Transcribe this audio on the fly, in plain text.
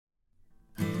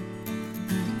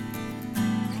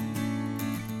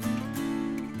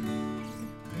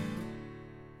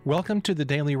Welcome to the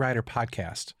Daily Writer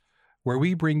Podcast, where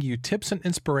we bring you tips and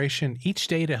inspiration each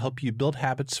day to help you build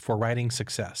habits for writing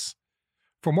success.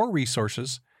 For more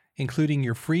resources, including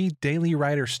your free Daily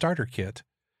Writer Starter Kit,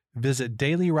 visit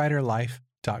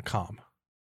dailywriterlife.com.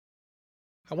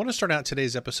 I want to start out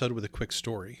today's episode with a quick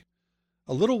story.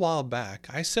 A little while back,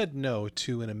 I said no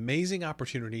to an amazing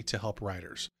opportunity to help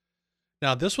writers.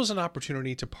 Now, this was an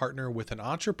opportunity to partner with an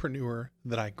entrepreneur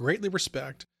that I greatly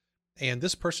respect, and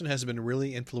this person has been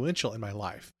really influential in my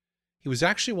life. He was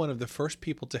actually one of the first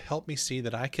people to help me see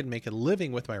that I could make a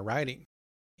living with my writing,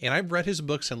 and I've read his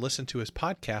books and listened to his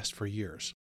podcast for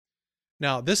years.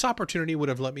 Now, this opportunity would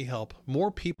have let me help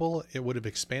more people, it would have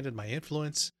expanded my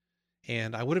influence,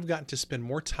 and I would have gotten to spend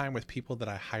more time with people that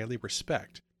I highly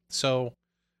respect. So,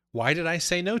 why did I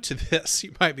say no to this?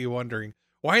 You might be wondering.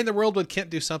 Why in the world would Kent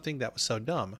do something that was so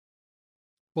dumb?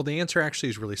 Well, the answer actually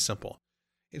is really simple.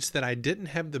 It's that I didn't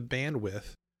have the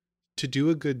bandwidth to do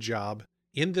a good job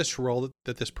in this role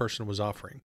that this person was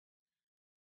offering.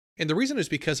 And the reason is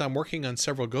because I'm working on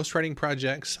several ghostwriting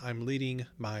projects. I'm leading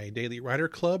my Daily Writer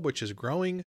Club, which is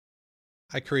growing.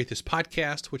 I create this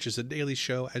podcast, which is a daily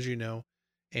show, as you know,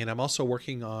 and I'm also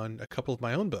working on a couple of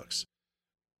my own books.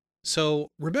 So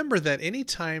remember that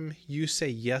anytime you say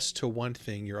yes to one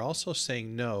thing, you're also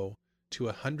saying no to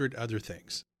 100 other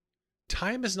things.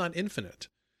 Time is not infinite.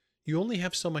 You only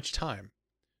have so much time.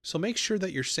 So make sure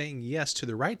that you're saying yes to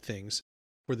the right things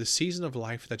for the season of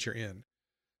life that you're in.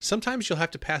 Sometimes you'll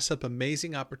have to pass up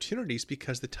amazing opportunities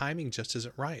because the timing just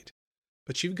isn't right.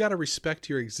 But you've got to respect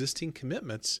your existing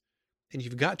commitments, and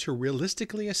you've got to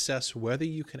realistically assess whether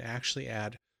you can actually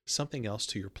add something else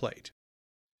to your plate.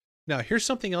 Now, here's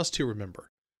something else to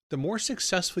remember. The more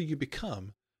successful you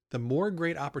become, the more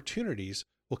great opportunities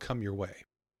will come your way.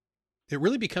 It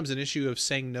really becomes an issue of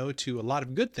saying no to a lot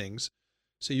of good things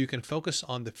so you can focus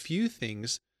on the few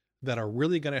things that are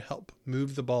really going to help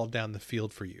move the ball down the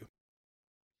field for you.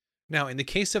 Now, in the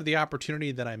case of the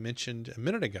opportunity that I mentioned a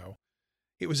minute ago,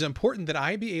 it was important that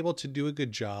I be able to do a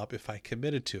good job if I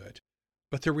committed to it.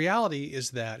 But the reality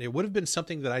is that it would have been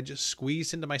something that I just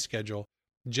squeezed into my schedule,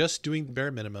 just doing the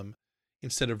bare minimum,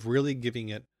 instead of really giving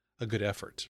it a good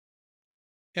effort.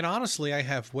 And honestly, I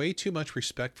have way too much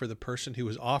respect for the person who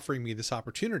was offering me this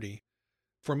opportunity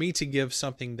for me to give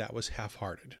something that was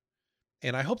half-hearted.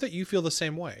 And I hope that you feel the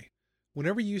same way.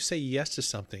 Whenever you say yes to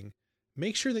something,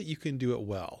 make sure that you can do it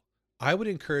well. I would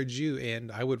encourage you,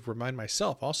 and I would remind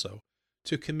myself also,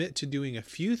 to commit to doing a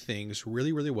few things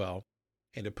really, really well,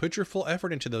 and to put your full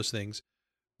effort into those things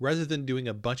rather than doing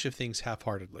a bunch of things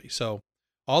half-heartedly. So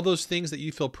all those things that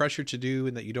you feel pressured to do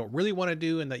and that you don't really want to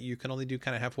do and that you can only do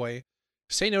kind of halfway,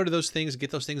 say no to those things,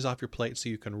 get those things off your plate so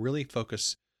you can really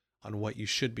focus on what you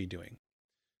should be doing.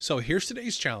 So here's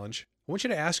today's challenge. I want you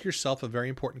to ask yourself a very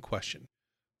important question.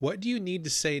 What do you need to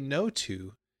say no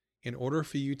to in order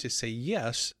for you to say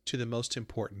yes to the most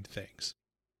important things?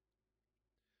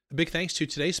 A big thanks to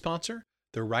today's sponsor,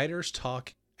 the Writer's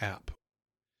Talk app.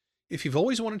 If you've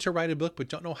always wanted to write a book but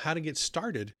don't know how to get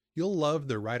started, you'll love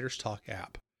the Writer's Talk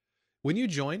app. When you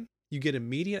join, you get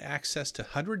immediate access to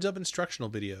hundreds of instructional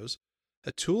videos,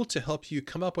 a tool to help you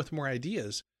come up with more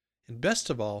ideas, and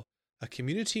best of all, a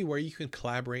community where you can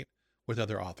collaborate with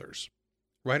other authors.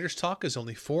 Writer's Talk is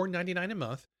only $4.99 a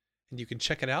month, and you can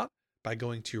check it out by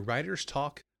going to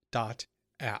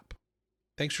writerstalk.app.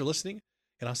 Thanks for listening,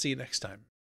 and I'll see you next time.